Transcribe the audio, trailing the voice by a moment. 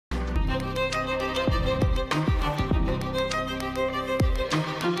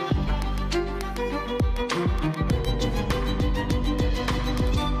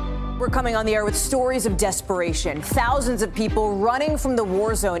coming on the air with stories of desperation. Thousands of people running from the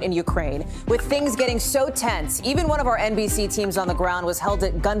war zone in Ukraine, with things getting so tense. Even one of our NBC teams on the ground was held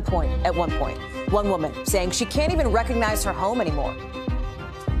at gunpoint at one point. One woman saying she can't even recognize her home anymore.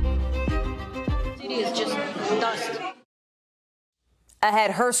 The city is just dust.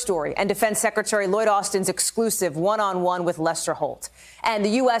 Ahead, her story and Defense Secretary Lloyd Austin's exclusive one-on-one with Lester Holt. And the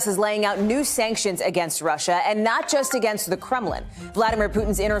U.S. is laying out new sanctions against Russia, and not just against the Kremlin. Vladimir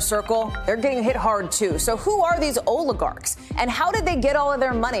Putin's inner circle, they're getting hit hard, too. So who are these oligarchs, and how did they get all of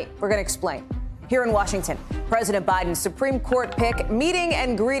their money? We're going to explain. Here in Washington, President Biden's Supreme Court pick meeting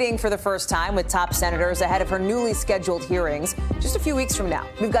and greeting for the first time with top senators ahead of her newly scheduled hearings just a few weeks from now.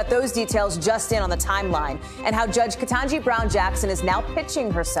 We've got those details just in on the timeline and how Judge Ketanji Brown Jackson is now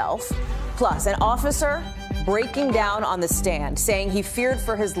pitching herself. Plus, an officer breaking down on the stand, saying he feared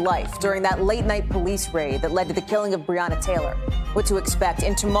for his life during that late-night police raid that led to the killing of Breonna Taylor. What to expect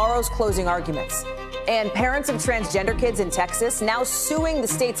in tomorrow's closing arguments. And parents of transgender kids in Texas now suing the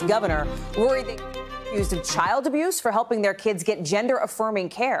state's governor, worried they are accused of child abuse for helping their kids get gender-affirming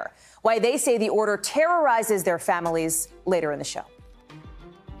care. Why they say the order terrorizes their families later in the show.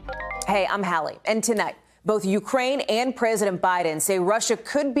 Hey, I'm Hallie, and tonight, both Ukraine and President Biden say Russia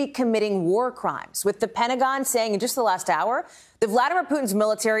could be committing war crimes, with the Pentagon saying in just the last hour that Vladimir Putin's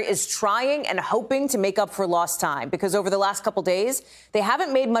military is trying and hoping to make up for lost time, because over the last couple days, they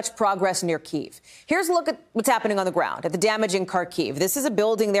haven't made much progress near Kyiv. Here's a look at what's happening on the ground at the damage in Kharkiv. This is a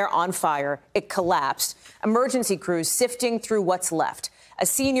building there on fire. It collapsed. Emergency crews sifting through what's left. A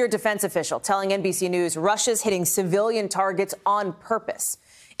senior defense official telling NBC News Russia's hitting civilian targets on purpose.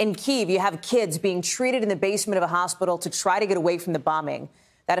 In Kyiv, you have kids being treated in the basement of a hospital to try to get away from the bombing.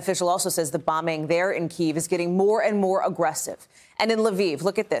 That official also says the bombing there in Kyiv is getting more and more aggressive. And in Lviv,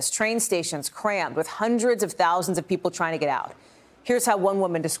 look at this, train stations crammed with hundreds of thousands of people trying to get out. Here's how one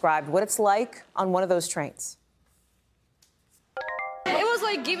woman described what it's like on one of those trains. It was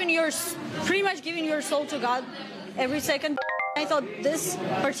like pretty much giving your soul to God every second. I thought this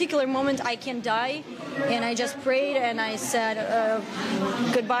particular moment I can die, and I just prayed and I said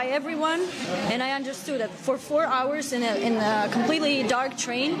goodbye everyone, and I understood that for 4 hours in a completely dark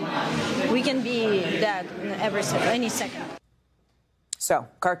train we can be dead any second. So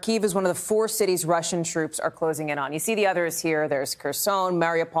Kharkiv is one of the 4 cities Russian troops are closing in on. You see the others here. There's Kherson,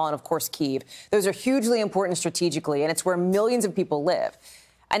 Mariupol, and of course Kyiv. Those are hugely important strategically, and it's where millions of people live.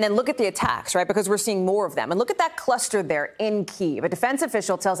 And then look at the attacks, right? Because we're seeing more of them. And look at that cluster there in Kyiv. A defense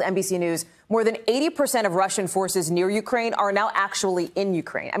official tells NBC News more than 80% of Russian forces near Ukraine are now actually in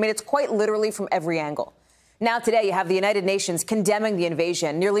Ukraine. I mean, it's quite literally from every angle. Now today, you have the United Nations condemning the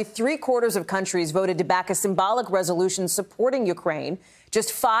invasion. Nearly 3/4 of countries voted to back a symbolic resolution supporting Ukraine.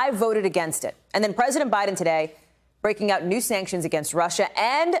 Just 5 voted against it. And then President Biden today breaking out new sanctions against Russia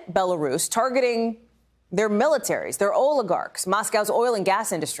and Belarus, targeting their militaries, their oligarchs, Moscow's oil and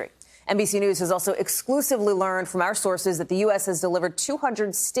gas industry. NBC News has also exclusively learned from our sources that the U.S. has delivered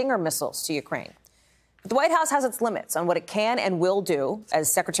 200 Stinger missiles to Ukraine. But the White House has its limits on what it can and will do,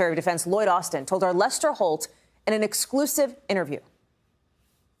 as Secretary of Defense Lloyd Austin told our Lester Holt in an exclusive interview.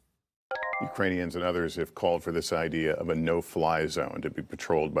 Ukrainians and others have called for this idea of a no-fly zone to be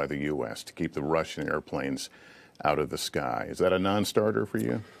patrolled by the U.S. to keep the Russian airplanes out of the sky. Is that a non-starter for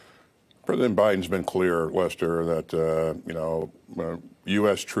you? President Biden's been clear, Lester, that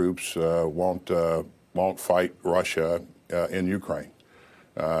U.S. troops won't fight Russia in Ukraine.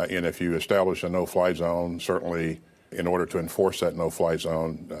 And if you establish a no-fly zone, certainly in order to enforce that no-fly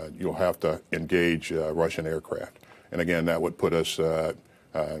zone, you'll have to engage Russian aircraft. And again, that would put us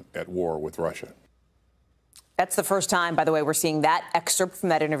at war with Russia. That's the first time, by the way, we're seeing that excerpt from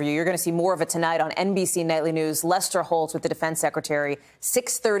that interview. You're going to see more of it tonight on NBC Nightly News. Lester Holt with the Defense Secretary,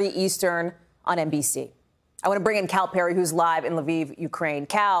 6:30 Eastern on NBC. I want to bring in Cal Perry, who's live in Lviv, Ukraine.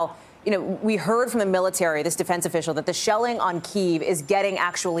 Cal, we heard from the military, this defense official, that the shelling on Kyiv is getting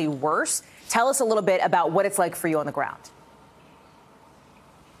actually worse. Tell us a little bit about what it's like for you on the ground.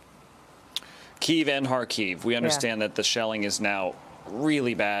 Kyiv and Kharkiv. We understand that the shelling is now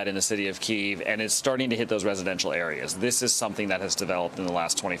really bad in the city of Kyiv, and it's starting to hit those residential areas. This is something that has developed in the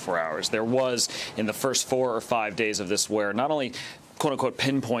last 24 hours. There was, in the first 4 or 5 days of this, where not only quote-unquote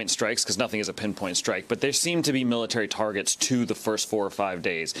pinpoint strikes, because nothing is a pinpoint strike, but there seemed to be military targets to the first 4 or 5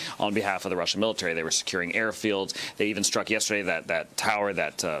 days on behalf of the Russian military. They were securing airfields. They even struck yesterday that tower,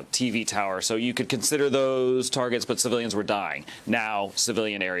 that TV tower. So you could consider those targets, but civilians were dying. Now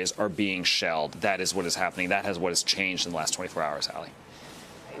civilian areas are being shelled. That is what is happening. That is what has changed in the last 24 hours, Hallie.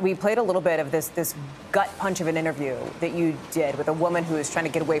 We played a little bit of this gut punch of an interview that you did with a woman who is trying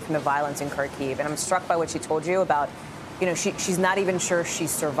to get away from the violence in Kharkiv. And I'm struck by what she told you about you know, she's not even sure she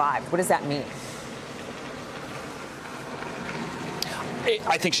survived. What does that mean?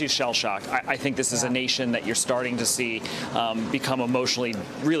 I think she's shell-shocked. I think this is a nation that you're starting to see become emotionally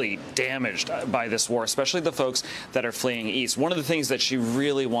really damaged by this war, especially the folks that are fleeing east. One of the things that she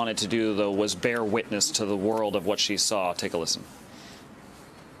really wanted to do, though, was bear witness to the world of what she saw. Take a listen.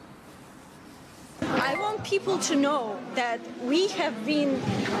 I want people to know that we have been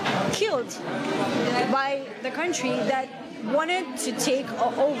killed by the country that wanted to take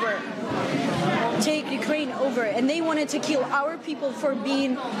Ukraine over, and they wanted to kill our people for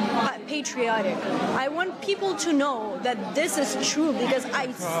being patriotic. I want people to know that this is true because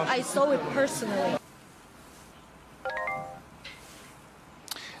I saw it personally.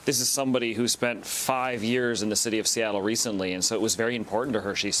 This is somebody who spent 5 years in the city of Seattle recently, and so it was very important to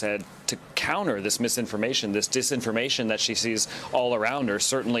her, she said, to counter this misinformation, this disinformation that she sees all around her.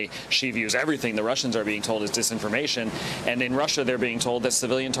 Certainly, she views everything the Russians are being told as disinformation, and in Russia, they're being told that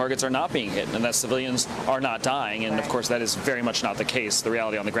civilian targets are not being hit and that civilians are not dying, and of course, that is very much not the case. The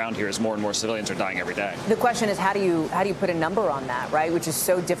reality on the ground here is more and more civilians are dying every day. The question is, how do you put a number on that, right? Which is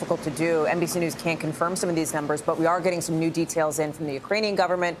so difficult to do. NBC News can't confirm some of these numbers, but we are getting some new details in from the Ukrainian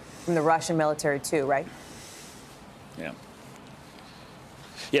government, from the Russian military too, right? Yeah.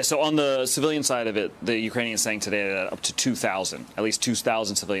 Yeah, so on the civilian side of it, the Ukrainians saying today that up to 2,000, at least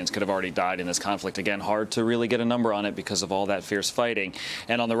 2,000 civilians could have already died in this conflict. Again, hard to really get a number on it because of all that fierce fighting.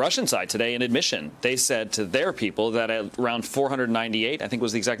 And on the Russian side today, in admission, they said to their people that at around 498, I think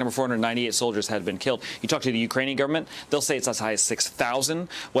was the exact number, 498 soldiers had been killed. You talk to the Ukrainian government, they'll say it's as high as 6,000.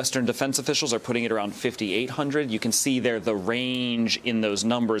 Western defense officials are putting it around 5,800. You can see there the range in those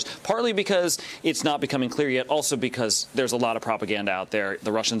numbers, partly because it's not becoming clear yet, also because there's a lot of propaganda out there.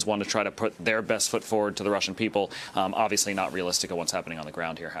 The Russians want to try to put their best foot forward to the Russian people. Obviously not realistic of what's happening on the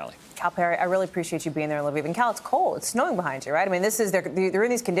ground here, Hallie. Cal Perry, I really appreciate you being there in Lviv. And Cal, it's cold. It's snowing behind you, right? I mean, this is they're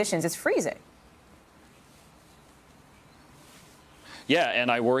in these conditions. It's freezing. Yeah, and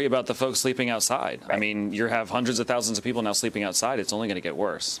I worry about the folks sleeping outside. Right. I mean, you have hundreds of thousands of people now sleeping outside. It's only going to get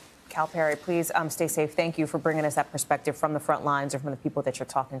worse. Cal Perry, please stay safe. Thank you for bringing us that perspective from the front lines or from the people that you're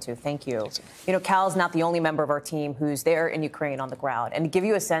talking to. Thank you. You know, Cal's not the only member of our team who's there in Ukraine on the ground. And to give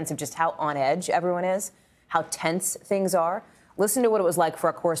you a sense of just how on edge everyone is, how tense things are, listen to what it was like for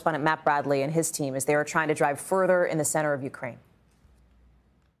our correspondent Matt Bradley and his team as they were trying to drive further in the center of Ukraine.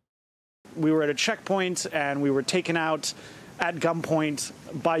 We were at a checkpoint and we were taken out at gunpoint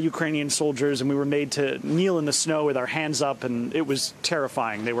by Ukrainian soldiers, and we were made to kneel in the snow with our hands up, and it was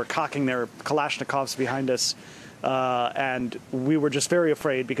terrifying. They were cocking their Kalashnikovs behind us, and we were just very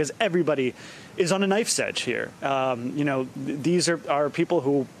afraid because everybody is on a knife's edge here. You know, these are people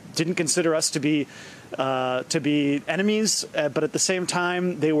who didn't consider us to be enemies, but at the same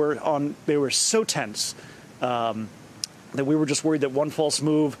time, they were so tense that we were just worried that one false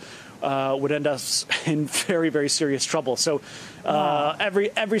move would end us in very, very serious trouble. So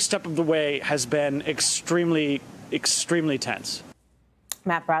every step of the way has been extremely, extremely tense.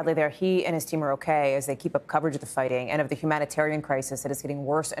 Matt Bradley there, he and his team are okay as they keep up coverage of the fighting and of the humanitarian crisis that is getting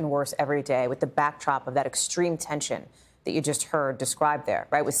worse and worse every day with the backdrop of that extreme tension that you just heard described there,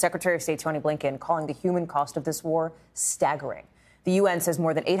 right? With Secretary of State Tony Blinken calling the human cost of this war staggering. The UN says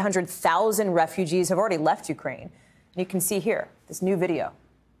more than 800,000 refugees have already left Ukraine. And you can see here, this new video.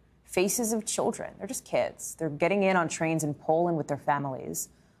 Faces of children. They're just kids. They're getting in on trains in Poland with their families,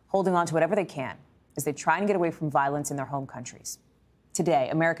 holding on to whatever they can as they try and get away from violence in their home countries. Today,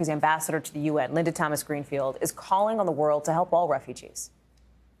 America's ambassador to the UN, Linda Thomas-Greenfield, is calling on the world to help all refugees.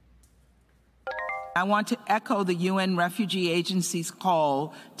 I want to echo the UN Refugee Agency's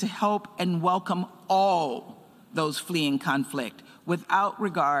call to help and welcome all those fleeing conflict without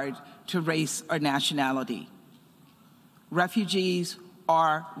regard to race or nationality. Refugees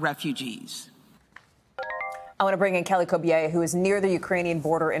are refugees. I want to bring in Kelly Kobier, who is near the Ukrainian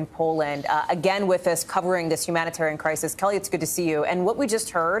border in Poland, again with us covering this humanitarian crisis. Kelly, it's good to see you. And what we just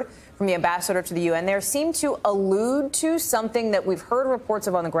heard from the ambassador to the UN there seemed to allude to something that we've heard reports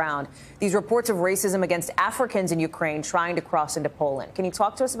of on the ground, these reports of racism against Africans in Ukraine trying to cross into Poland. Can you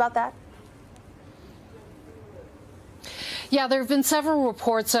talk to us about that? Yeah, there have been several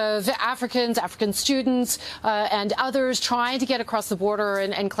reports of African students and others trying to get across the border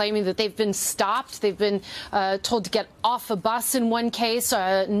and claiming that they've been stopped. They've been told to get off a bus in one case,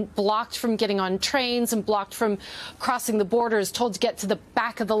 blocked from getting on trains and blocked from crossing the borders, told to get to the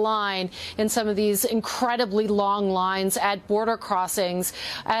back of the line in some of these incredibly long lines at border crossings.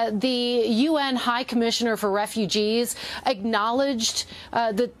 The UN High Commissioner for Refugees acknowledged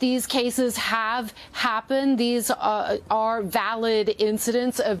that these cases have happened. These are are valid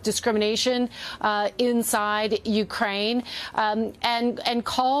incidents of discrimination inside Ukraine, and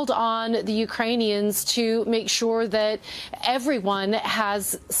called on the Ukrainians to make sure that everyone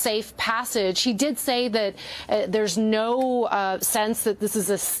has safe passage. He did say that there's no sense that this is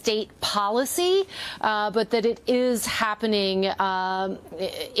a state policy, but that it is happening on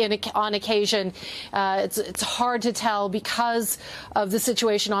occasion. It's hard to tell because of the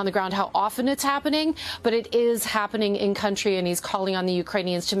situation on the ground how often it's happening, but it is happening in country, and he's calling on the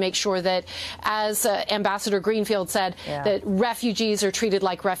Ukrainians to make sure that, as Ambassador Greenfield said, that refugees are treated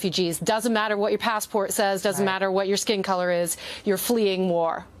like refugees. Doesn't matter what your passport says, doesn't matter what your skin color is, you're fleeing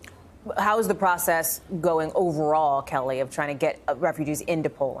war. How is the process going overall, Kelly, of trying to get refugees into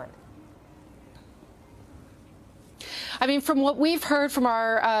Poland? I mean, from what we've heard from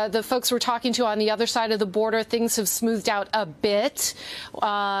the folks we're talking to on the other side of the border, things have smoothed out a bit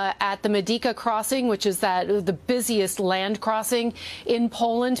at the Medyka crossing, which is the busiest land crossing in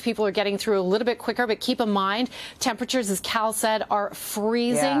Poland. People are getting through a little bit quicker, but keep in mind, temperatures, as Cal said, are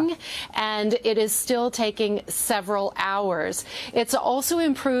freezing, and it is still taking several hours. It's also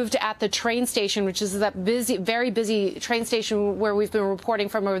improved at the train station, which is that very busy train station where we've been reporting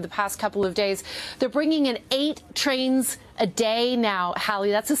from over the past couple of days. They're bringing in 8 trains a day now,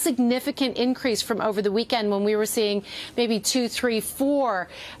 Hallie. That's a significant increase from over the weekend when we were seeing maybe 2, 3, 4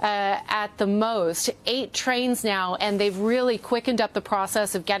 at the most. 8 trains now, and they've really quickened up the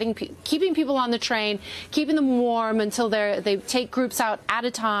process of keeping people on the train, keeping them warm until they take groups out at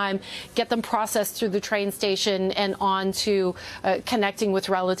a time, get them processed through the train station and on to connecting with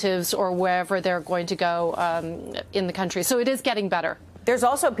relatives or wherever they're going to go in the country. So it is getting better. There's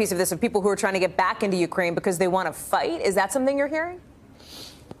also a piece of this of people who are trying to get back into Ukraine because they want to fight. Is that something you're hearing?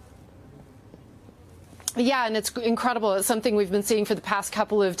 Yeah, and it's incredible. It's something we've been seeing for the past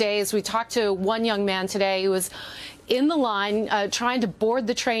couple of days. We talked to one young man today who was in the line trying to board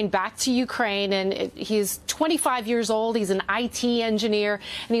the train back to Ukraine, and he's 25 years old. He's an IT engineer,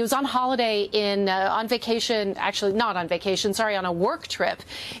 and he was on holiday on vacation, actually not on vacation, sorry, on a work trip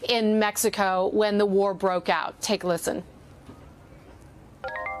in Mexico when the war broke out. Take a listen.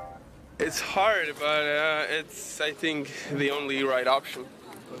 It's hard, but it's, I think, the only right option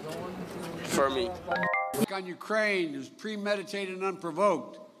for me. On Ukraine is premeditated and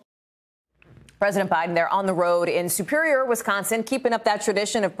unprovoked. President Biden, they're on the road in Superior, Wisconsin, keeping up that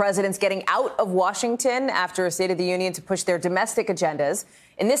tradition of presidents getting out of Washington after a State of the Union to push their domestic agendas.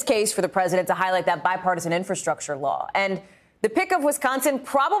 In this case, for the president to highlight that bipartisan infrastructure law. And the pick of Wisconsin,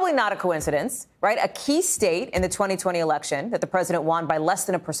 probably not a coincidence, right? A key state in the 2020 election that the president won by less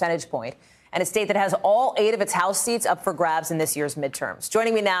than a percentage point, and a state that has all 8 of its House seats up for grabs in this year's midterms.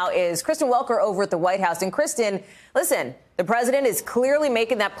 Joining me now is Kristen Welker over at the White House. And Kristen, listen, the president is clearly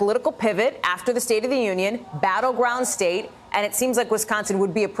making that political pivot after the State of the Union, battleground state, and it seems like Wisconsin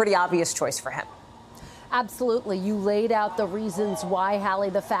would be a pretty obvious choice for him. Absolutely. You laid out the reasons why, Hallie.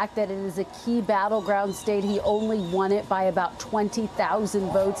 The fact that it is a key battleground state. He only won it by about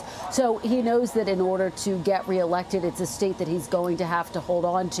 20,000 votes. So he knows that in order to get reelected, it's a state that he's going to have to hold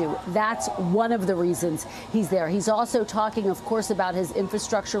on to. That's one of the reasons he's there. He's also talking, of course, about his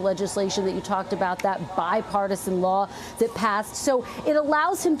infrastructure legislation that you talked about, that bipartisan law that passed. So it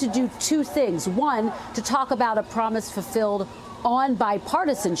allows him to do 2 things. One, to talk about a promise fulfilled on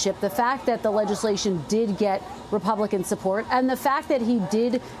bipartisanship, the fact that the legislation did get Republican support, and the fact that he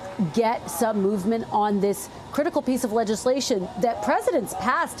did get some movement on this critical piece of legislation that presidents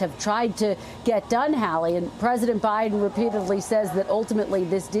past have tried to get done, Hallie. And President Biden repeatedly says that ultimately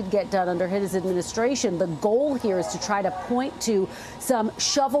this did get done under his administration. The goal here is to try to point to some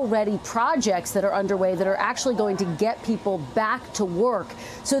shovel-ready projects that are underway that are actually going to get people back to work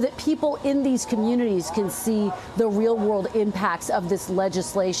so that people in these communities can see the real-world impacts of this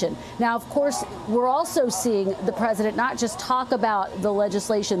legislation. Now, of course, we're also seeing the president not just talk about the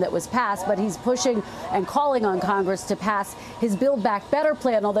legislation that was passed, but he's pushing and calling on Congress to pass his Build Back Better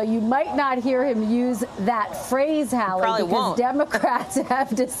plan, although you might not hear him use that phrase, Hallie, because Democrats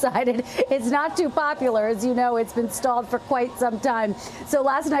have decided it's not too popular. As you know, it's been stalled for quite some time. So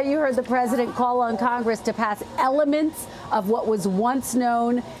last night you heard the president call on Congress to pass elements of what was once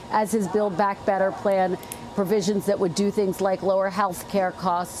known as his Build Back Better plan. Provisions that would do things like lower health care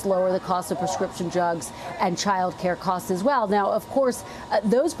costs, lower the cost of prescription drugs, and child care costs as well. Now, of course,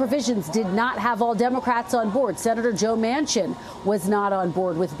 those provisions did not have all Democrats on board. Senator Joe Manchin was not on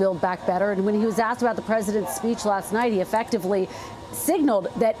board with Build Back Better. And when he was asked about the president's speech last night, he effectively signaled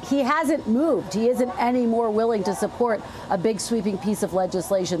that he hasn't moved. He isn't any more willing to support a big sweeping piece of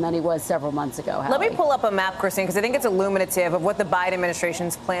legislation than he was several months ago. Hallie. Let me pull up a map, Christine, because I think it's illuminative of what the Biden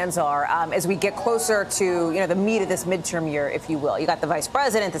administration's plans are as we get closer to, the meat of this midterm year, if you will. You got the vice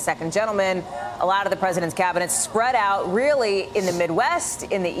president, the second gentleman, a lot of the president's cabinet spread out really in the Midwest,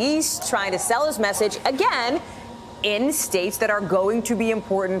 in the East, trying to sell his message again in states that are going to be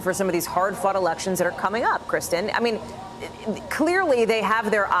important for some of these hard-fought elections that are coming up, Kristen. I mean, clearly they have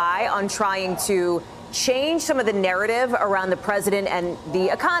their eye on trying to change some of the narrative around the president and the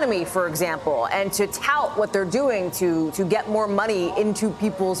economy, for example, and to tout what they're doing to get more money into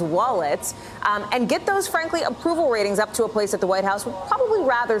people's wallets and get those, frankly, approval ratings up to a place that the White House would probably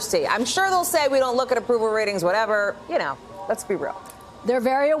rather see. I'm sure they'll say we don't look at approval ratings, whatever. Let's be real. They're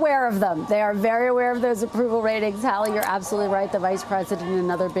very aware of them. They are very aware of those approval ratings. Hallie, you're absolutely right. The vice president in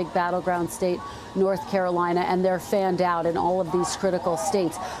another big battleground state, North Carolina, and they're fanned out in all of these critical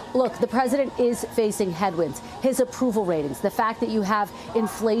states. Look, the president is facing headwinds. His approval ratings, the fact that you have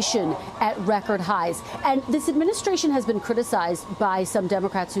inflation at record highs. And this administration has been criticized by some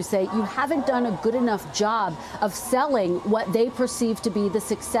Democrats who say you haven't done a good enough job of selling what they perceive to be the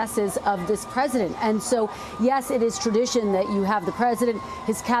successes of this president. And so, yes, it is tradition that you have the president,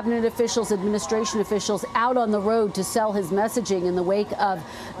 his cabinet officials, administration officials out on the road to sell his messaging in the wake of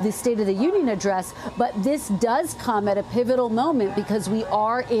the State of the Union address. But this does come at a pivotal moment because we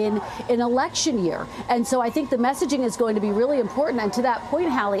are in an election year. And so I think the messaging is going to be really important. And to that point,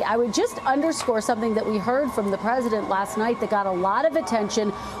 Hallie, I would just underscore something that we heard from the president last night that got a lot of attention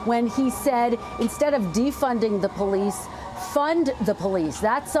when he said, instead of defunding the police, fund the police.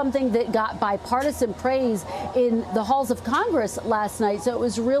 That's something that got bipartisan praise in the halls of Congress last night. So it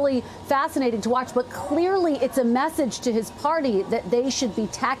was really fascinating to watch. But clearly it's a message to his party that they should be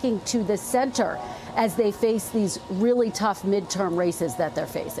tacking to the center as they face these really tough midterm races that they're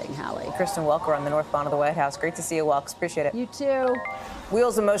facing, Hallie. Kristen Welker on the northbound of the White House. Great to see you, Welks. Appreciate it. You too.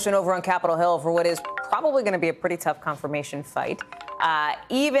 Wheels in motion over on Capitol Hill for what is probably going to be a pretty tough confirmation fight.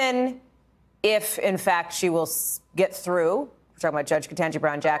 Even if, in fact, she will get through, we're talking about Judge Ketanji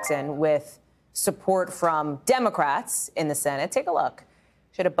Brown Jackson, with support from Democrats in the Senate. Take a look.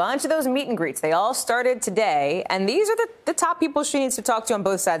 She had a bunch of those meet and greets. They all started today. And these are the top people she needs to talk to on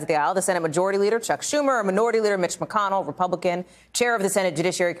both sides of the aisle. The Senate Majority Leader, Chuck Schumer, Minority Leader Mitch McConnell, Republican, Chair of the Senate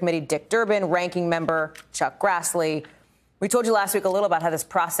Judiciary Committee, Dick Durbin, Ranking Member Chuck Grassley. We told you last week a little about how this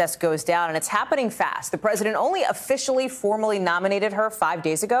process goes down, and it's happening fast. The president only officially formally nominated her 5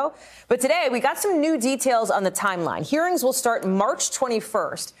 days ago. But today, we got some new details on the timeline. Hearings will start March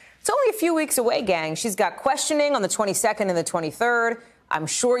 21st. It's only a few weeks away, gang. She's got questioning on the 22nd and the 23rd. I'm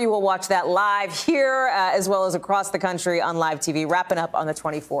sure you will watch that live here as well as across the country on live TV, wrapping up on the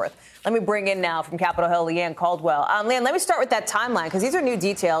 24th. Let me bring in now from Capitol Hill, Leanne Caldwell. Leanne, let me start with that timeline because these are new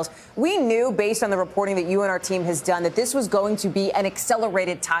details. We knew based on the reporting that you and our team has done that this was going to be an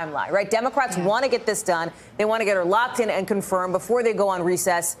accelerated timeline, right? Democrats want to get this done. They want to get her locked in and confirmed before they go on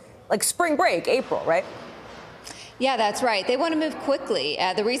recess, like spring break, April, right? Yeah, that's right. They want to move quickly.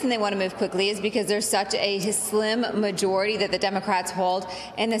 The reason they want to move quickly is because there's such a slim majority that the Democrats hold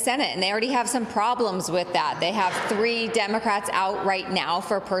in the Senate, and they already have some problems with that. They have 3 Democrats out right now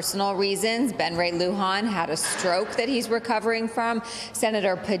for personal reasons. Ben Ray Lujan had a stroke that he's recovering from.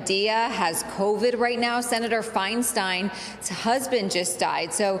 Senator Padilla has COVID right now. Senator Feinstein's husband just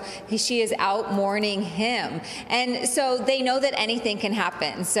died, so she is out mourning him. And so they know that anything can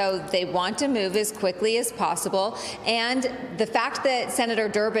happen. So they want to move as quickly as possible. And the fact that Senator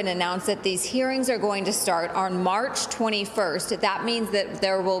Durbin announced that these hearings are going to start on March 21st, that means that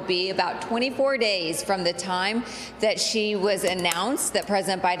there will be about 24 days from the time that she was announced, that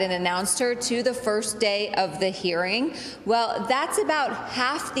President Biden announced her, to the first day of the hearing. Well, that's about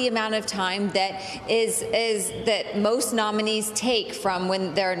half the amount of time that that most nominees take from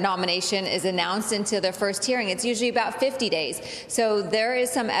when their nomination is announced into their first hearing. It's usually about 50 days. So there is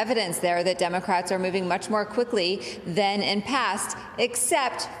some evidence there that Democrats are moving much more quickly than in past,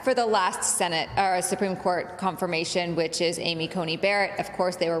 except for the last Senate or Supreme Court confirmation, which is Amy Coney Barrett. Of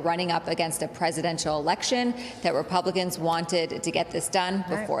course, they were running up against a presidential election that Republicans wanted to get this done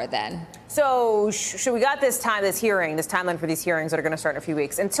before then. So we got this timeline for these hearings that are going to start in a few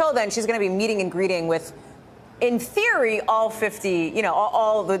weeks. Until then, she's going to be meeting and greeting with, in theory, all 50,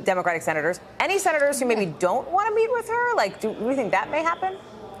 all the Democratic senators. Any senators who maybe don't want to meet with her? Like, do we think that may happen?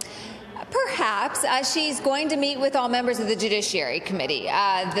 Perhaps. She's going to meet with all members of the Judiciary Committee.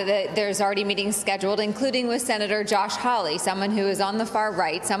 There's already meetings scheduled, including with Senator Josh Hallie, someone who is on the far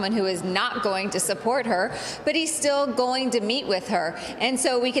right, someone who is not going to support her, but he's still going to meet with her. And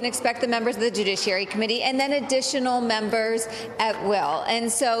so we can expect the members of the Judiciary Committee and then additional members at will.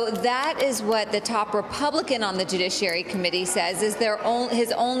 And so that is what the top Republican on the Judiciary Committee says is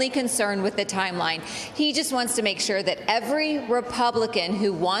his only concern with the timeline. He just wants to make sure that every Republican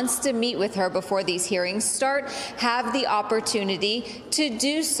who wants to meet with her before these hearings start have the opportunity to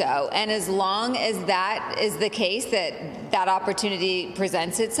do so. And as long as that is the case, that opportunity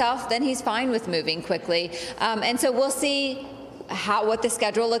presents itself, then he's fine with moving quickly. And so we'll see what the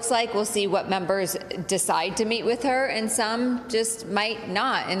schedule looks like. We'll see what members decide to meet with her, and some just might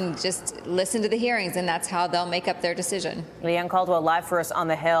not and just listen to the hearings, and that's how they'll make up their decision. Leanne Caldwell live for us on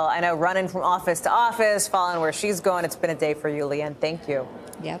the Hill. I know, running from office to office, following where she's going. It's been a day for you, Leanne. Thank you.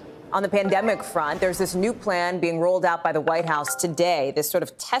 Yep. On the pandemic front, there's this new plan being rolled out by the White House today, this sort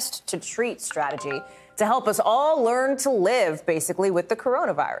of test to treat strategy to help us all learn to live, basically, with the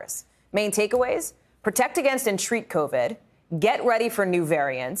coronavirus. Main takeaways: protect against and treat COVID, get ready for new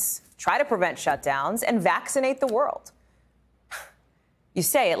variants, try to prevent shutdowns, and vaccinate the world. You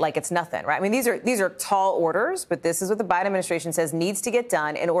say it like it's nothing, right? I mean, these are tall orders, but this is what the Biden administration says needs to get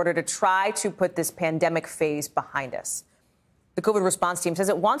done in order to try to put this pandemic phase behind us. The COVID response team says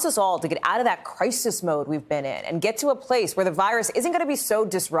it wants us all to get out of that crisis mode we've been in and get to a place where the virus isn't going to be so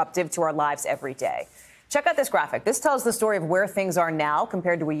disruptive to our lives every day. Check out this graphic. This tells the story of where things are now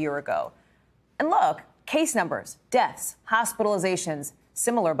compared to a year ago. And look, case numbers, deaths, hospitalizations,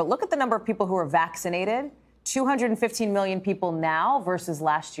 similar. But look at the number of people who are vaccinated. 215 million people now versus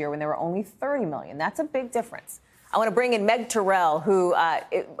last year when there were only 30 million. That's a big difference. I want to bring in Meg Terrell, who are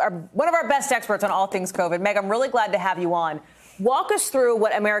one of our best experts on all things COVID. Meg, I'm really glad to have you on. Walk us through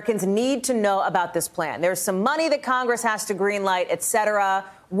what Americans need to know about this plan. There's some money that Congress has to greenlight, et cetera.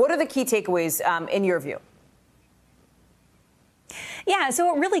 What are the key takeaways in your view? Yeah,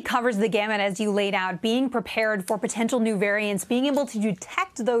 so it really covers the gamut as you laid out, being prepared for potential new variants, being able to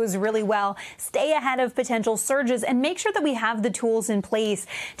detect those really well, stay ahead of potential surges, and make sure that we have the tools in place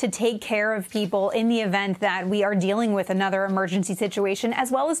to take care of people in the event that we are dealing with another emergency situation,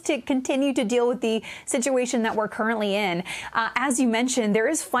 as well as to continue to deal with the situation that we're currently in. As you mentioned, there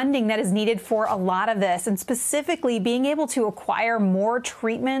is funding that is needed for a lot of this, and specifically being able to acquire more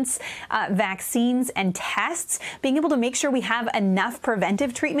treatments, vaccines, and tests, being able to make sure we have enough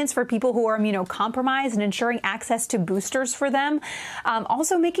preventive treatments for people who are immunocompromised and ensuring access to boosters for them.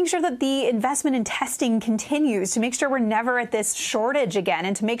 Also making sure that the investment in testing continues to make sure we're never at this shortage again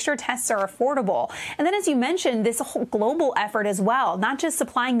and to make sure tests are affordable. And then, as you mentioned, this whole global effort as well, not just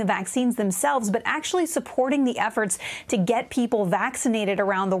supplying the vaccines themselves, but actually supporting the efforts to get people vaccinated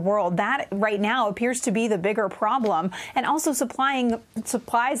around the world. That right now appears to be the bigger problem. And also supplying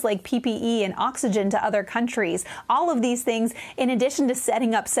supplies like PPE and oxygen to other countries. All of these things, in addition to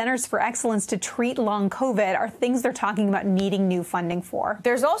setting up centers for excellence to treat long COVID, are things they're talking about needing new funding for.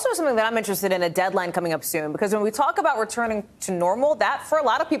 There's also something that I'm interested in, a deadline coming up soon, because when we talk about returning to normal, that for a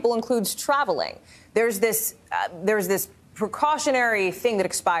lot of people includes traveling. There's this precautionary thing that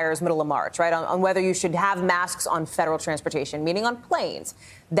expires middle of March, right, on whether you should have masks on federal transportation, meaning on planes.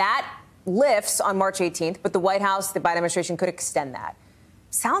 That lifts on March 18th, but the White House, the Biden administration could extend that.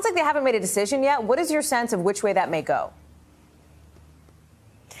 Sounds like they haven't made a decision yet. What is your sense of which way that may go?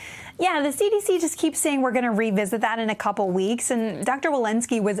 Yeah, the CDC just keeps saying we're going to revisit that in a couple weeks. And Dr.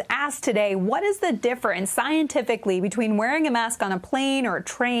 Walensky was asked today, what is the difference scientifically between wearing a mask on a plane or a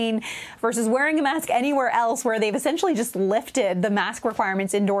train versus wearing a mask anywhere else where they've essentially just lifted the mask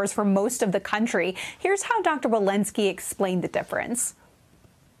requirements indoors for most of the country? Here's how Dr. Walensky explained the difference.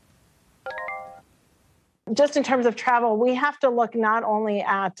 Just in terms of travel, we have to look not only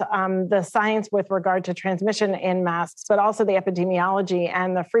at the science with regard to transmission in masks, but also the epidemiology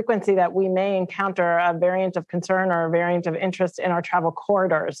and the frequency that we may encounter a variant of concern or a variant of interest in our travel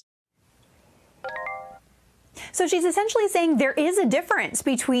corridors. So she's essentially saying there is a difference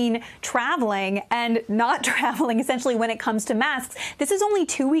between traveling and not traveling, essentially, when it comes to masks. This is only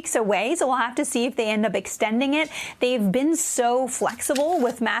 2 weeks away, so we'll have to see if they end up extending it. They've been so flexible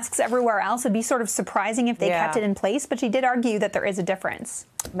with masks everywhere else. It'd be sort of surprising if they kept it in place, but she did argue that there is a difference.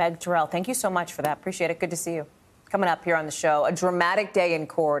 Meg Terrell, thank you so much for that. Appreciate it. Good to see you. Coming up here on the show, a dramatic day in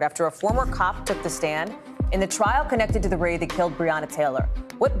court after a former cop took the stand in the trial connected to the raid that killed Breonna Taylor.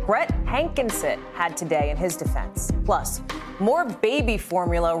 What Brett Hankinson had today in his defense. Plus, more baby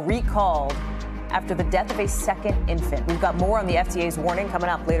formula recalled after the death of a second infant. We've got more on the FDA's warning coming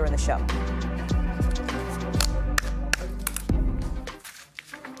up later in the show.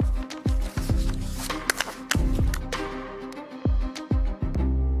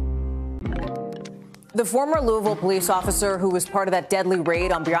 The former Louisville police officer who was part of that deadly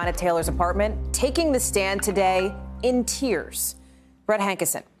raid on Breonna Taylor's apartment taking the stand today in tears. Brett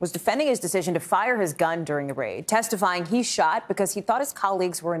Hankison was defending his decision to fire his gun during the raid, testifying he shot because he thought his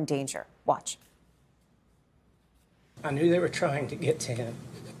colleagues were in danger. Watch. I knew they were trying to get to him.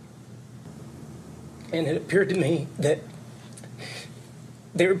 And it appeared to me that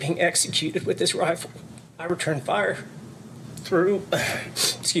they were being executed with this rifle. I returned fire through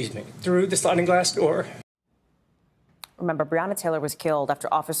the sliding glass door. Remember, Breonna Taylor was killed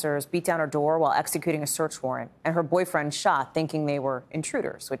after officers beat down her door while executing a search warrant, and her boyfriend shot thinking they were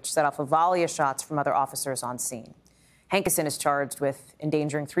intruders, which set off a volley of shots from other officers on scene. Hankison is charged with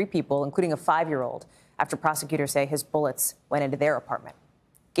endangering 3 people, including a 5-year-old, after prosecutors say his bullets went into their apartment.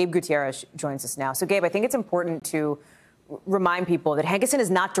 Gabe Gutierrez joins us now. So, Gabe, I think it's important to remind people that Hankison is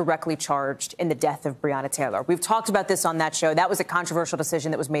not directly charged in the death of Breonna Taylor. We've talked about this on that show. That was a controversial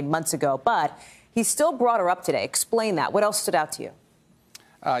decision that was made months ago, but he still brought her up today. Explain that. What else stood out to you?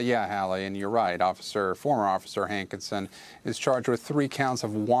 Yeah, Hallie, and you're right. Former Officer Hankison is charged with 3 counts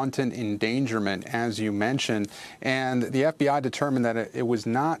of wanton endangerment, as you mentioned. And the FBI determined that it was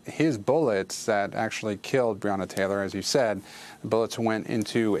not his bullets that actually killed Breonna Taylor, as you said. The bullets went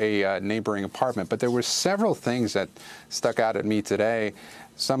into a neighboring apartment. But there were several things that stuck out at me today.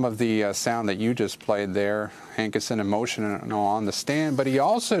 Some of the sound that you just played there, Hankison emotional on the stand, but he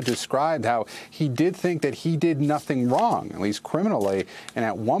also described how he did think that he did nothing wrong, at least criminally, and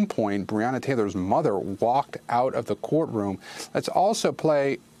at one point, Breonna Taylor's mother walked out of the courtroom. Let's also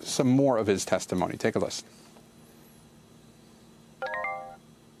play some more of his testimony. Take a listen.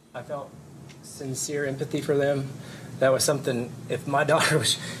 I felt sincere empathy for them. That was something, if my daughter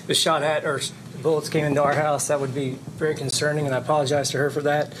was shot at or bullets came into our house, that would be very concerning, and I apologize to her for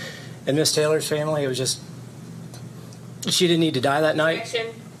that. And Miss Taylor's family, it was just, she didn't need to die that night.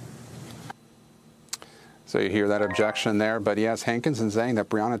 So you hear that objection there. But yes, Hankison saying that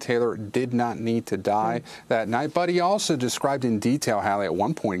Breonna Taylor did not need to die that night. But he also described in detail, Hallie, at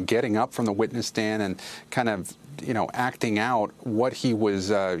one point getting up from the witness stand and kind of, acting out what he was,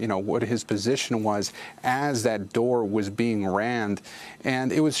 what his position was as that door was being rammed.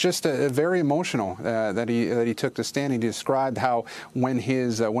 And it was just a very emotional that he took the stand. He described how when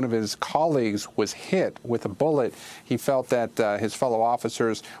one of his colleagues was hit with a bullet, he felt that his fellow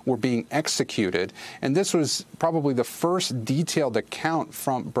officers were being executed. And this was probably the first detailed account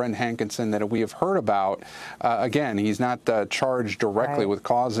from Brett Hankison that we have heard about. Again, he's not charged directly with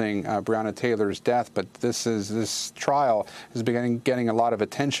causing Breonna Taylor's death, but this trial is getting a lot of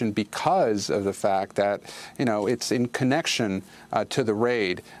attention because of the fact that, it's in connection to the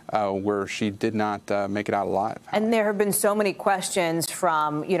raid where she did not make it out alive. And there have been so many questions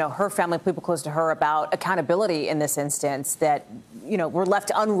from, her family, people close to her, about accountability in this instance that, were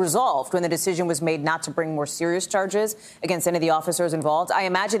left unresolved when the decision was made not to bring more serious charges against any of the officers involved. I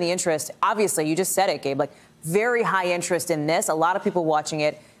imagine the interest, obviously, you just said it, Gabe, very high interest in this. A lot of people watching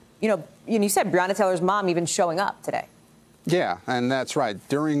it. You said Breonna Taylor's mom even showing up today. Yeah, and that's right.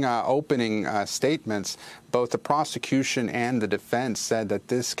 During opening statements, both the prosecution and the defense said that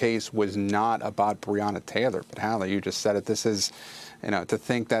this case was not about Breonna Taylor. But Hallie, you just said it. This is, to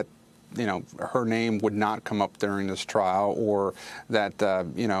think that, her name would not come up during this trial, or that,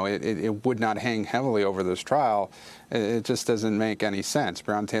 it would not hang heavily over this trial. It just doesn't make any sense.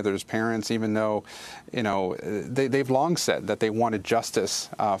 Breonna Taylor's parents, even though, they've long said that they wanted justice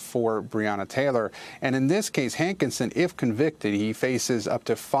for Breonna Taylor. And in this case, Hankison, if convicted, he faces up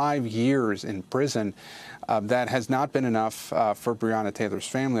to 5 years in prison. That has not been enough for Breonna Taylor's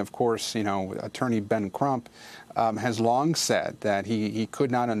family. Of course, attorney Ben Crump has long said that he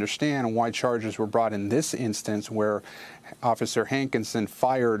could not understand why charges were brought in this instance, where Officer Hankison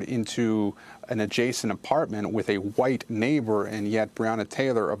fired into an adjacent apartment with a white neighbor, and yet Breonna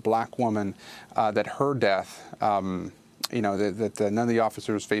Taylor, a black woman, that her death, that none of the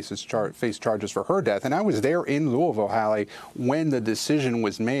officers face charges for her death. And I was there in Louisville, Hallie, when the decision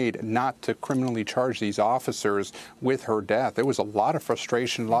was made not to criminally charge these officers with her death. There was a lot of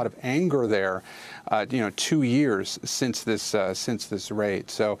frustration, a lot of anger there. 2 years since this raid.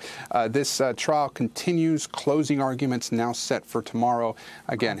 So this trial continues. Closing arguments now set for tomorrow.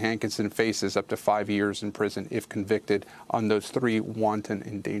 Again, Hankison faces up to 5 years in prison if convicted on those 3 wanton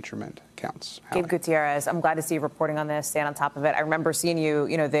endangerment counts. Gabe Gutierrez, I'm glad to see you reporting on this. Stand on top of it. I remember seeing you,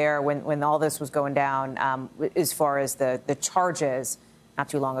 there when all this was going down, as far as the charges, not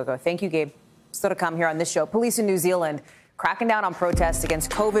too long ago. Thank you, Gabe. Still to come here on this show. Police in New Zealand cracking down on protests against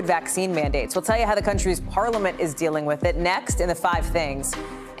COVID vaccine mandates. We'll tell you how the country's parliament is dealing with it next in the 5 things.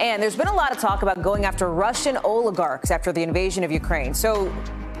 And there's been a lot of talk about going after Russian oligarchs after the invasion of Ukraine. So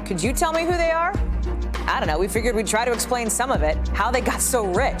could you tell me who they are? I don't know. We figured we'd try to explain some of it, how they got so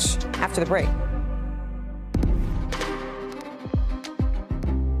rich, after the break.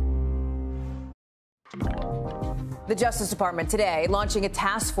 The Justice Department today launching a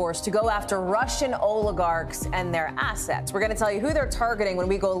task force to go after Russian oligarchs and their assets. We're going to tell you who they're targeting when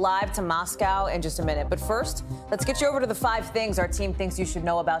we go live to Moscow in just a minute. But first, let's get you over to the 5 things our team thinks you should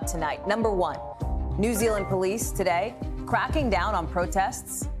know about tonight. Number 1, New Zealand police today cracking down on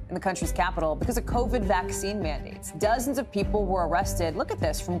protests in the country's capital because of COVID vaccine mandates. Dozens of people were arrested. Look at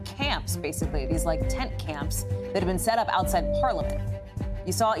this, from camps, basically, these like tent camps that have been set up outside Parliament.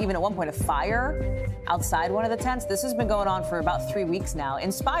 You saw even at one point a fire outside one of the tents. This has been going on for about 3 weeks now,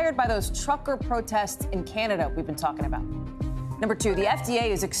 inspired by those trucker protests in Canada we've been talking about. Number 2, the FDA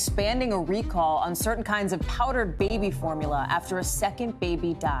is expanding a recall on certain kinds of powdered baby formula after a second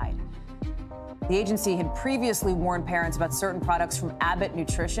baby died. The agency had previously warned parents about certain products from Abbott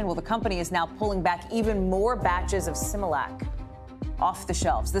Nutrition. Well, the company is now pulling back even more batches of Similac off the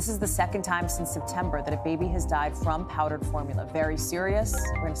shelves. This is the second time since September that a baby has died from powdered formula. Very serious.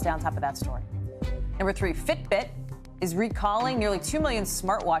 We're going to stay on top of that story. Number 3, Fitbit is recalling nearly 2 million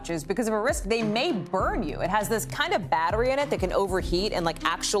smartwatches because of a risk they may burn you. It has this kind of battery in it that can overheat and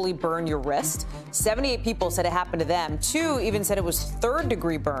actually burn your wrist. 78 people said it happened to them. 2 even said it was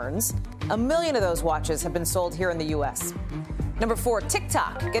third-degree burns. 1 million of those watches have been sold here in the U.S. Number 4,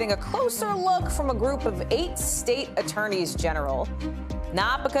 TikTok getting a closer look from a group of 8 state attorneys general.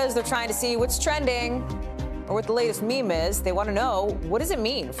 Not because they're trying to see what's trending or what the latest meme is. They want to know, what does it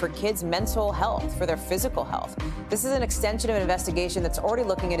mean for kids' mental health, for their physical health? This is an extension of an investigation that's already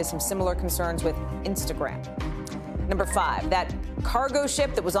looking into some similar concerns with Instagram. Number 5, that cargo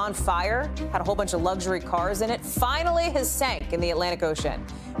ship that was on fire, had a whole bunch of luxury cars in it, finally has sank in the Atlantic Ocean.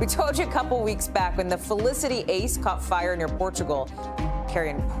 We told you a couple weeks back when the Felicity Ace caught fire near Portugal,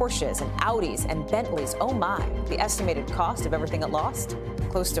 carrying Porsches and Audis and Bentleys. Oh my, the estimated cost of everything it lost?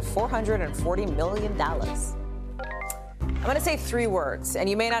 Close to $440 million. I'm going to say 3 words, and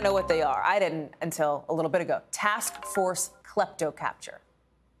you may not know what they are. I didn't until a little bit ago. Task Force Kleptocapture.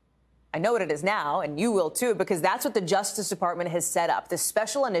 I know what it is now, and you will too, because that's what the Justice Department has set up, this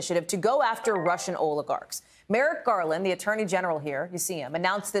special initiative to go after Russian oligarchs. Merrick Garland, the Attorney General here, you see him,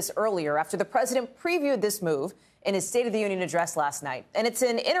 announced this earlier after the president previewed this move in his State of the Union address last night. And it's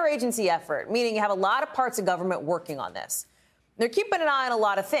an interagency effort, meaning you have a lot of parts of government working on this. They're keeping an eye on a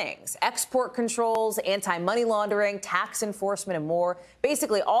lot of things: export controls, anti-money laundering, tax enforcement, and more.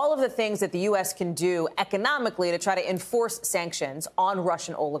 Basically, all of the things that the U.S. can do economically to try to enforce sanctions on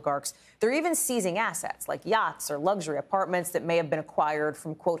Russian oligarchs. They're even seizing assets like yachts or luxury apartments that may have been acquired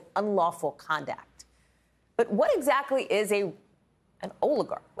from, quote, unlawful conduct. But what exactly is an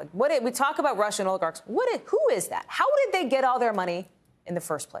oligarch? We talk about Russian oligarchs. Who is that? How did they get all their money in the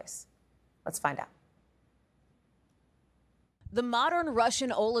first place? Let's find out. The modern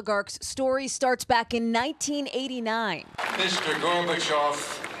Russian oligarch's story starts back in 1989. Mr.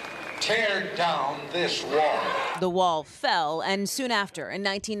 Gorbachev, tear down this wall. The wall fell, and soon after, in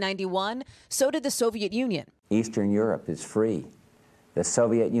 1991, so did the Soviet Union. Eastern Europe is free. The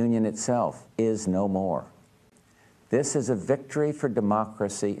Soviet Union itself is no more. This is a victory for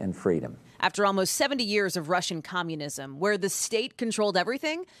democracy and freedom. After almost 70 years of Russian communism, where the state controlled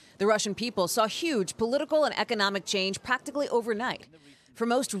everything, the Russian people saw huge political and economic change practically overnight. For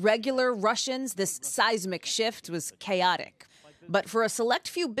most regular Russians, this seismic shift was chaotic. But for a select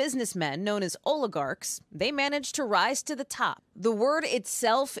few businessmen known as oligarchs, they managed to rise to the top. The word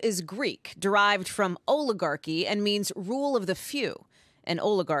itself is Greek, derived from oligarchy, and means rule of the few. An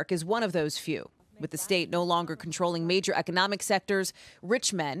oligarch is one of those few. With the state no longer controlling major economic sectors,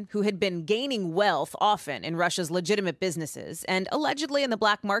 rich men who had been gaining wealth often in Russia's legitimate businesses and allegedly in the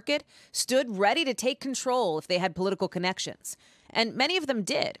black market stood ready to take control if they had political connections. And many of them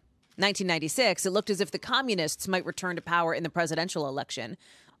did. 1996, it looked as if the communists might return to power in the presidential election.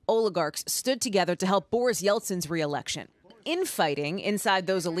 Oligarchs stood together to help Boris Yeltsin's re-election. Infighting inside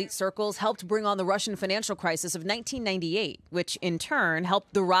those elite circles helped bring on the Russian financial crisis of 1998, which in turn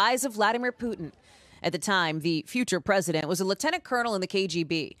helped the rise of Vladimir Putin. At the time, the future president was a lieutenant colonel in the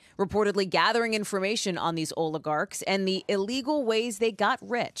KGB, reportedly gathering information on these oligarchs and the illegal ways they got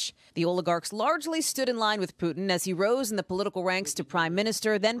rich. The oligarchs largely stood in line with Putin as he rose in the political ranks to prime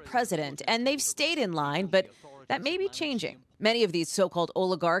minister, then president, and they've stayed in line, but that may be changing. Many of these so-called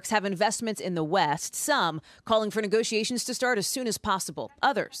oligarchs have investments in the West, some calling for negotiations to start as soon as possible,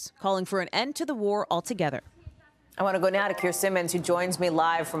 others calling for an end to the war altogether. I want to go now to Keir Simmons, who joins me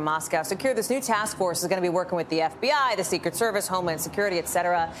live from Moscow. So, Keir, this new task force is going to be working with the FBI, the Secret Service, Homeland Security, et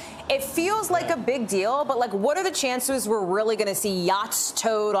cetera. It feels like a big deal, but, like, what are the chances we're really going to see yachts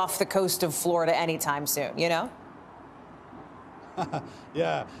towed off the coast of Florida anytime soon, you know?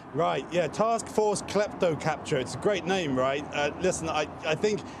 Yeah, right. Yeah, Task Force Klepto Capture. It's a great name, right? Listen, I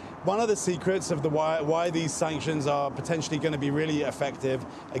think one of the secrets of why these sanctions are potentially going to be really effective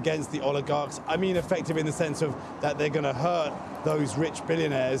against the oligarchs, I mean effective in the sense of that they're going to hurt those rich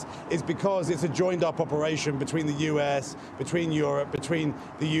billionaires, is because it's a joined-up operation between the US, between Europe, between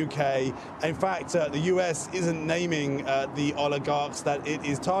the UK. In fact, the US isn't naming the oligarchs that it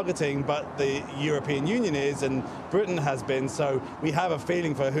is targeting, but the European Union is, and Britain has been. So we have a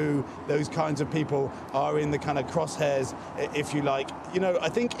feeling for who those kinds of people are in the kind of crosshairs, if you like. You know, I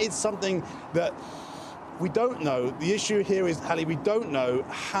think it's something that we don't know. The issue here is, Hallie, we don't know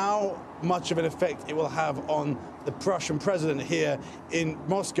how much of an effect it will have on the Russian president here in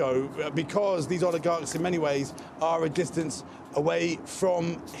Moscow, because these oligarchs in many ways are a distance away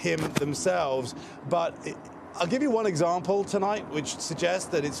from him themselves. But I'll give you one example tonight which suggests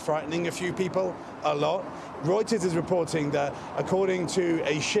that it's frightening a few people a lot. Reuters is reporting that, according to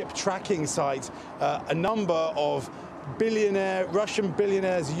a ship tracking site, a number of Russian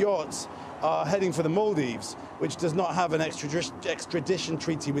billionaires' yachts are heading for the Maldives, which does not have an extradition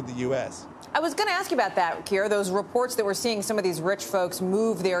treaty with the US. I was going to ask you about that, Keir. Those reports that we're seeing some of these rich folks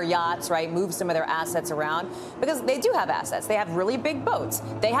move their yachts, right, move some of their assets around, because they do have assets. They have really big boats.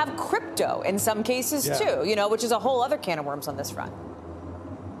 They have crypto in some cases, too, you know, which is a whole other can of worms on this front.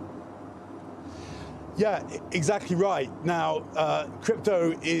 Yeah, exactly right. Now,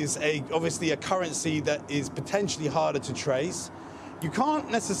 crypto is obviously a currency that is potentially harder to trace. You can't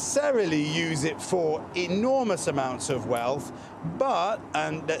necessarily use it for enormous amounts of wealth, but,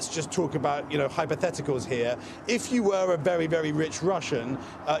 and let's just talk about, you know, hypotheticals here. If you were a very, very rich Russian,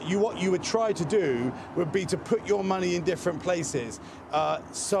 what you would try to do would be to put your money in different places.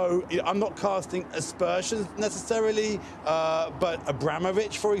 So I'm not casting aspersions necessarily, but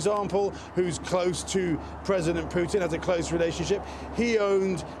Abramovich, for example, who's close to President Putin, has a close relationship. He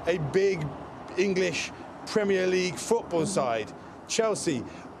owned a big English Premier League football side, Chelsea,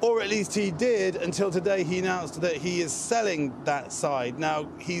 or at least he did until today. He announced that he is selling that side. Now,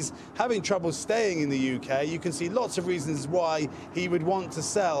 he's having trouble staying in the UK. You can see lots of reasons why he would want to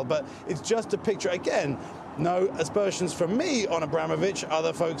sell, but it's just a picture. Again, no aspersions from me on Abramovich.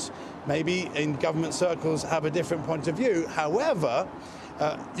 Other folks, maybe in government circles, have a different point of view. However,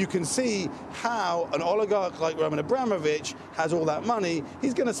 you can see how an oligarch like Roman Abramovich has all that money.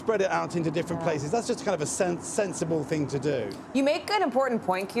 He's going to spread it out into different places. That's just kind of a sensible thing to do. You make an important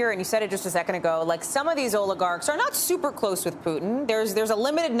point, Keir, and you said it just a second ago. Like, some of these oligarchs are not super close with Putin. There's a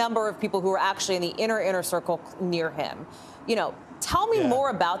limited number of people who are actually in the inner circle near him. You know, tell me more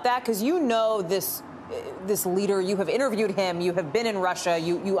about that, because you know this leader. You have interviewed him. You have been in Russia.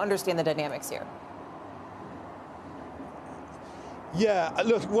 You understand the dynamics here. Yeah,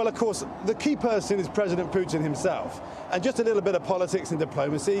 look, well, of course, the key person is President Putin himself. And just a little bit of politics and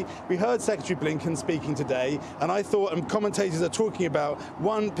diplomacy. We heard Secretary Blinken speaking today, and I thought, and commentators are talking about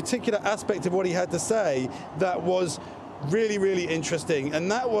one particular aspect of what he had to say that was really, really interesting,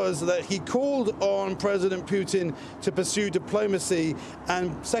 and that was that he called on President Putin to pursue diplomacy,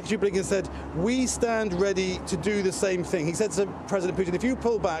 and Secretary Blinken said, we stand ready to do the same thing. He said to President Putin, if you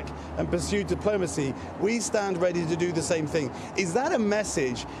pull back and pursue diplomacy, we stand ready to do the same thing. Is that a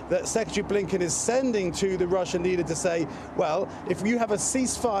message that Secretary Blinken is sending to the Russian leader to say, well, if you have a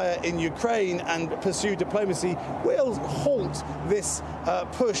ceasefire in Ukraine and pursue diplomacy, we'll halt this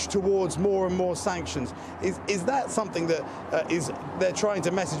push towards more and more sanctions? Is that something that they're trying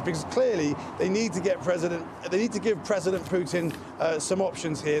to message? Because clearly they need to give President Putin some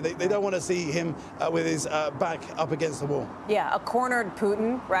options here. They don't want to see him with his back up against the wall. Yeah, a cornered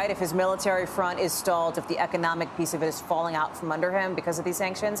Putin, right? If his military front is stalled, if the economic piece of it is falling out from under him because of these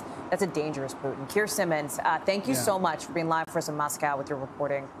sanctions, that's a dangerous Putin. Keir Simmons, thank you so much for being live for us in Moscow with your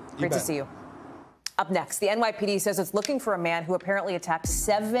reporting. Great to see you. Up next, the NYPD says it's looking for a man who apparently attacked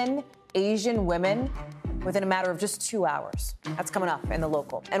 7 Asian women within a matter of just 2 hours. That's coming up in The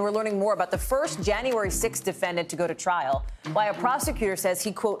Local. And we're learning more about the first January 6th defendant to go to trial, why a prosecutor says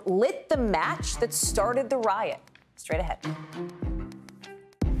he, quote, lit the match that started the riot. Straight ahead.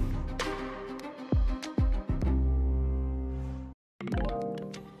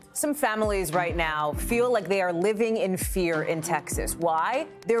 Some families right now feel like they are living in fear in Texas. Why?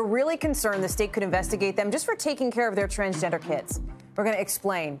 They're really concerned the state could investigate them just for taking care of their transgender kids. We're going to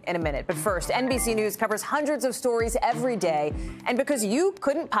explain in a minute. But first, NBC News covers hundreds of stories every day. And because you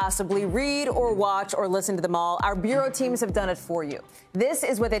couldn't possibly read or watch or listen to them all, our bureau teams have done it for you. This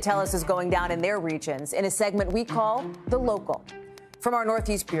is what they tell us is going down in their regions in a segment we call The Local. From our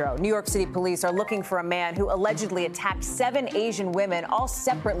Northeast Bureau, New York City police are looking for a man who allegedly attacked 7 Asian women, all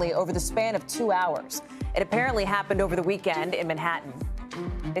separately, over the span of 2 hours. It apparently happened over the weekend in Manhattan.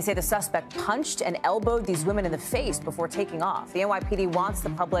 They say the suspect punched and elbowed these women in the face before taking off. The NYPD wants the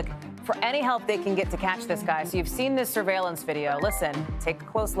public for any help they can get to catch this guy. So you've seen this surveillance video. Listen, take a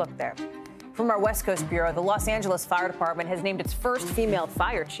close look there. From our West Coast Bureau, the Los Angeles Fire Department has named its first female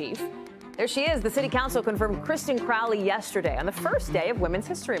fire chief. There she is. The city council confirmed Kristen Crowley yesterday on the first day of Women's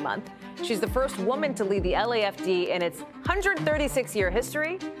History Month. She's the first woman to lead the LAFD in its 136-year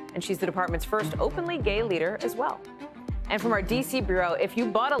history, and she's the department's first openly gay leader as well. And from our D.C. Bureau, if you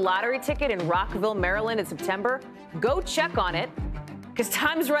bought a lottery ticket in Rockville, Maryland in September, go check on it, because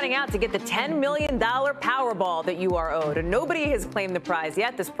time's running out to get the $10 million Powerball that you are owed. And nobody has claimed the prize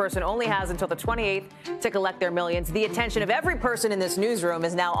yet. This person only has until the 28th to collect their millions. The attention of every person in this newsroom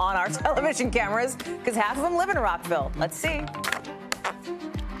is now on our television cameras, because half of them live in Rockville. Let's see.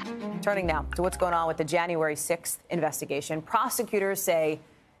 Turning now to what's going on with the January 6th investigation. Prosecutors say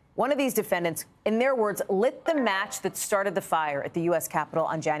one of these defendants, in their words, lit the match that started the fire at the U.S. Capitol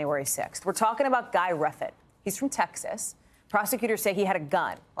on January 6th. We're talking about Guy Reffitt. He's from Texas. Prosecutors say he had a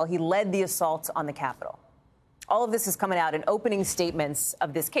gun while he led the assaults on the Capitol. All of this is coming out in opening statements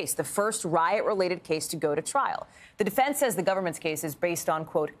of this case, the first riot-related case to go to trial. The defense says the government's case is based on,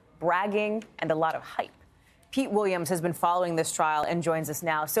 quote, bragging and a lot of hype. Pete Williams has been following this trial and joins us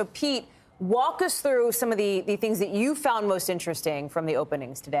now. So, Pete, walk us through some of the things that you found most interesting from the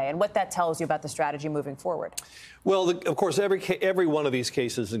openings today and what that tells you about the strategy moving forward. Well, of course, every one of these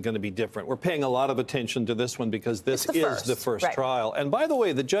cases is going to be different. We're paying a lot of attention to this one because this is the first trial. And by the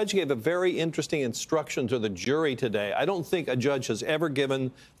way, the judge gave a very interesting instruction to the jury today. I don't think a judge has ever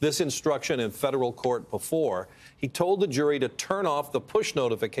given this instruction in federal court before. He told the jury to turn off the push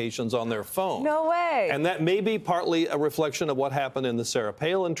notifications on their phone. No way. And that may be partly a reflection of what happened in the Sarah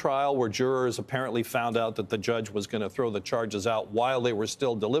Palin trial, where jurors apparently found out that the judge was going to throw the charges out while they were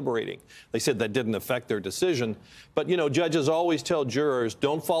still deliberating. They said that didn't affect their decision. But, you know, judges always tell jurors,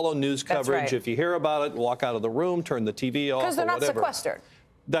 don't follow news coverage. Right. If you hear about it, walk out of the room, turn the TV off, because they're not whatever. sequestered.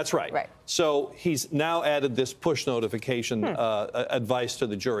 That's right. So he's now added this push notification advice to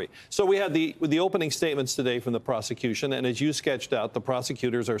the jury. So we had the opening statements today from the prosecution. And as you sketched out, the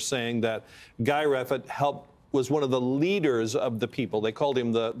prosecutors are saying that Guy Reffitt was one of the leaders of the people. They called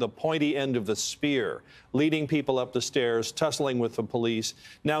him the pointy end of the spear, leading people up the stairs, tussling with the police.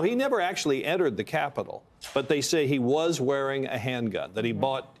 Now, he never actually entered the Capitol, but they say he was wearing a handgun, that he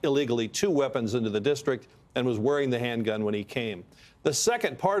bought illegally 2 weapons into the district and was wearing the handgun when he came. The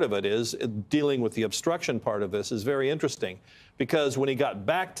second part of it is, dealing with the obstruction part of this, is very interesting, because when he got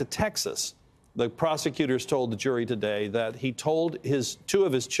back to Texas, the prosecutors told the jury today that he told 2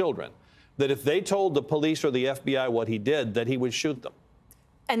 of his children that if they told the police or the FBI what he did, that he would shoot them.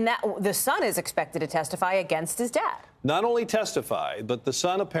 And that the son is expected to testify against his dad. Not only testify, but the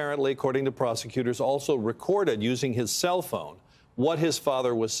son apparently, according to prosecutors, also recorded using his cell phone what his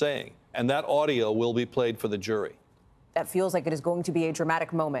father was saying. And that audio will be played for the jury. That feels like it is going to be a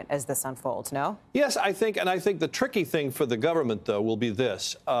dramatic moment as this unfolds, no? Yes, I think the tricky thing for the government, though, will be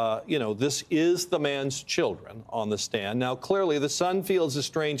this. This is the man's children on the stand. Now, clearly, the son feels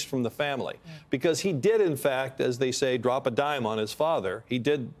estranged from the family because he did, in fact, as they say, drop a dime on his father. He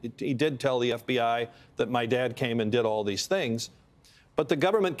did tell the FBI that my dad came and did all these things. But the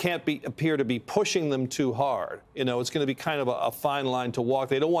government can't appear to be pushing them too hard. You know, it's going to be kind of a fine line to walk.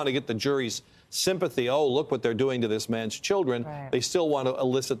 They don't want to get the jury's sympathy. Oh, look what they're doing to this man's children. They still want to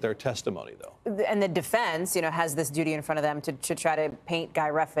elicit their testimony, though. And the defense, has this duty in front of them to try to paint Guy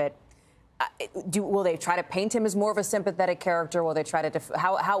Reffitt. Will they try to paint him as more of a sympathetic character? Will they try to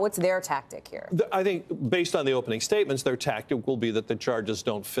what's their tactic here? I think based on the opening statements, their tactic will be that the charges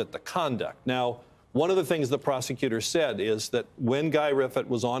don't fit the conduct. Now, one of the things the prosecutor said is that when Guy Reffitt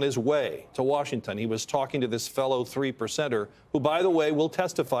was on his way to Washington, he was talking to this fellow 3%er, who, by the way, will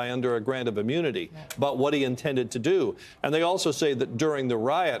testify under a grant of immunity about what he intended to do. And they also say that during the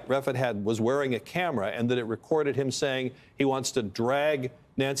riot, Reffitt was wearing a camera and that it recorded him saying he wants to drag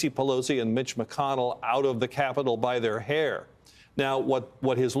Nancy Pelosi and Mitch McConnell out of the Capitol by their hair. Now,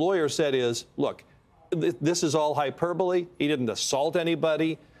 what his lawyer said is, look, this is all hyperbole. He didn't assault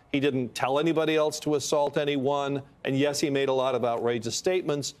anybody. He didn't tell anybody else to assault anyone. And yes, he made a lot of outrageous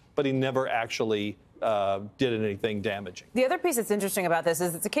statements, but he never actually did anything damaging. The other piece that's interesting about this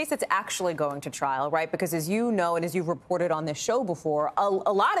is it's a case that's actually going to trial, right? Because as you know, and as you've reported on this show before, a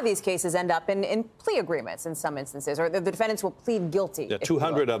lot of these cases end up in plea agreements in some instances, or the defendants will plead guilty. Yeah,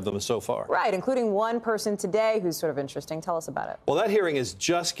 200 of them so far. Right, including one person today who's sort of interesting. Tell us about it. Well, that hearing is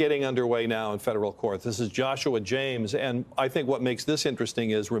just getting underway now in federal court. This is Joshua James, and I think what makes this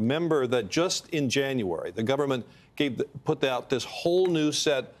interesting is remember that just in January, the government put out this whole new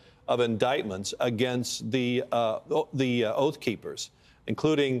set of indictments against the Oath Keepers,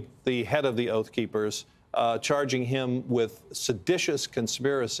 including the head of the Oath Keepers, charging him with seditious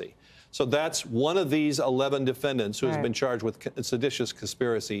conspiracy. So that's one of these 11 defendants who has been charged with seditious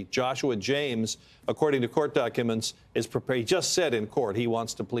conspiracy. Joshua James, according to court documents, is prepared. He just said in court he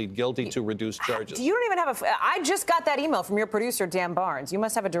wants to plead guilty to reduced charges. You don't even have I just got that email from your producer, Dan Barnes. You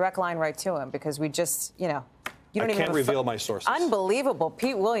must have a direct line right to him because we just, you know. You don't I can't reveal my sources. Unbelievable.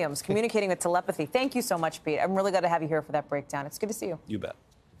 Pete Williams, communicating with telepathy. Thank you so much, Pete. I'm really glad to have you here for that breakdown. It's good to see you. You bet.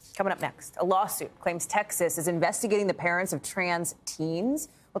 Coming up next, a lawsuit claims Texas is investigating the parents of trans teens.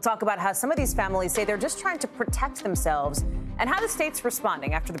 We'll talk about how some of these families say they're just trying to protect themselves and how the state's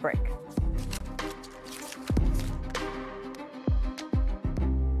responding after the break.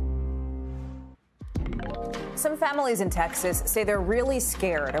 Some families in Texas say they're really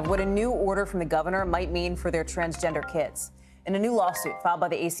scared of what a new order from the governor might mean for their transgender kids. In a new lawsuit filed by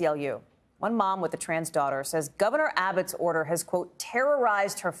the ACLU, one mom with a trans daughter says Governor Abbott's order has, quote,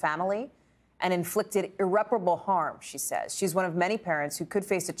 terrorized her family and inflicted irreparable harm, she says. She's one of many parents who could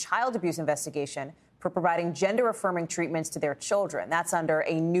face a child abuse investigation for providing gender-affirming treatments to their children. That's under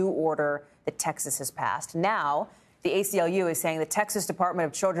a new order that Texas has passed. Now, the ACLU is saying the Texas Department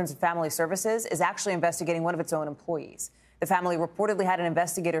of Children's and Family Services is actually investigating one of its own employees. The family reportedly had an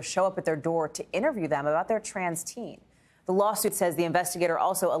investigator show up at their door to interview them about their trans teen. The lawsuit says the investigator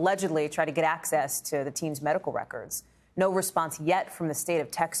also allegedly tried to get access to the teen's medical records. No response yet from the state of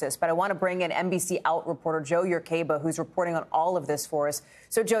Texas, but I want to bring in NBC Out reporter Joe Yerkeba, who's reporting on all of this for us.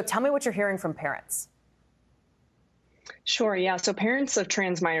 So, Joe, tell me what you're hearing from parents. Sure. Yeah. So parents of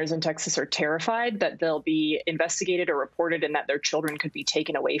trans minors in Texas are terrified that they'll be investigated or reported and that their children could be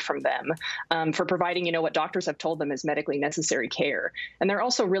taken away from them for providing, you know, what doctors have told them is medically necessary care. And they're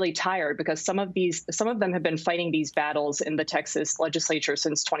also really tired because some of them have been fighting these battles in the Texas legislature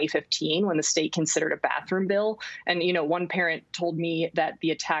since 2015 when the state considered a bathroom bill. And, you know, one parent told me that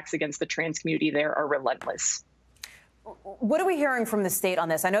the attacks against the trans community there are relentless. What are we hearing from the state on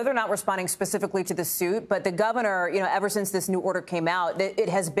this? I know they're not responding specifically to the suit, but the governor, you know, ever since this new order came out, it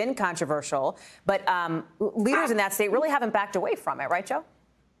has been controversial. But leaders in that state really haven't backed away from it. Right, Joe?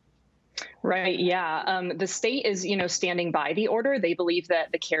 Right. Yeah. The state is, you know, standing by the order. They believe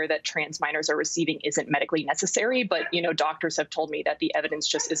that the care that trans minors are receiving isn't medically necessary. But, you know, doctors have told me that the evidence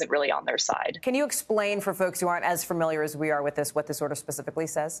just isn't really on their side. Can you explain for folks who aren't as familiar as we are with this, what this order specifically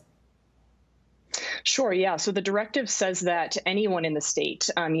says? Sure. Yeah. So the directive says that anyone in the state,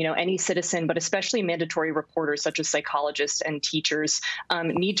 you know, any citizen, but especially mandatory reporters such as psychologists and teachers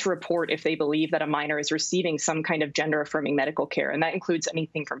need to report if they believe that a minor is receiving some kind of gender affirming medical care. And that includes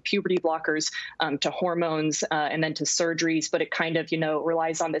anything from puberty blockers to hormones and then to surgeries. But it kind of, you know,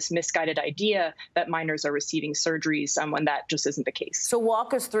 relies on this misguided idea that minors are receiving surgeries when that just isn't the case. So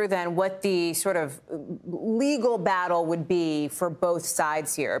walk us through then what the sort of legal battle would be for both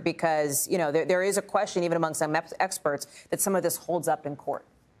sides here, because, you know, there is a question even among some experts that some of this holds up in court.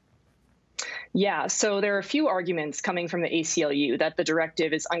 Yeah, so there are a few arguments coming from the ACLU that the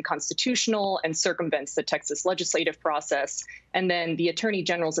directive is unconstitutional and circumvents the Texas legislative process. And then the Attorney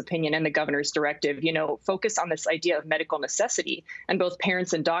General's opinion and the governor's directive, you know, focus on this idea of medical necessity. And both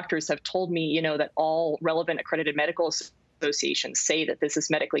parents and doctors have told me, you know, that all relevant accredited medical associations say that this is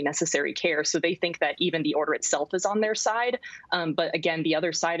medically necessary care. So they think that even the order itself is on their side. But again, the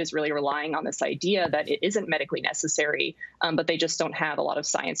other side is really relying on this idea that it isn't medically necessary, but they just don't have a lot of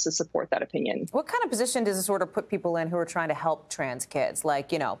science to support that opinion. What kind of position does this order put people in who are trying to help trans kids,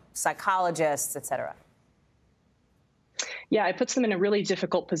 like, you know, psychologists, et cetera? Yeah, it puts them in a really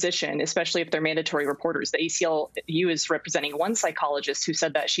difficult position, especially if they're mandatory reporters. The ACLU is representing one psychologist who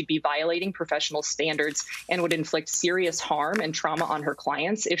said that she'd be violating professional standards and would inflict serious harm and trauma on her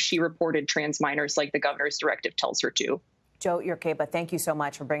clients if she reported trans minors like the governor's directive tells her to. Joe Yerkeba, thank you so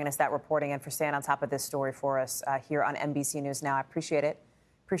much for bringing us that reporting and for staying on top of this story for us here on NBC News Now. I appreciate it.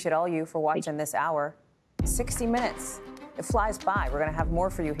 Appreciate all you for watching this hour. 60 minutes. It flies by. We're going to have more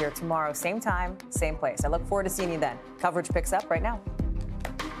for you here tomorrow, same time, same place. I look forward to seeing you then. Coverage picks up right now.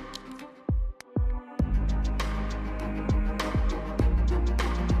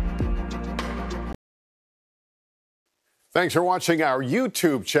 Thanks for watching our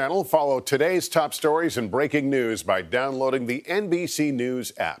YouTube channel. Follow today's top stories and breaking news by downloading the NBC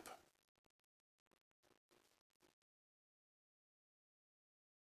News app.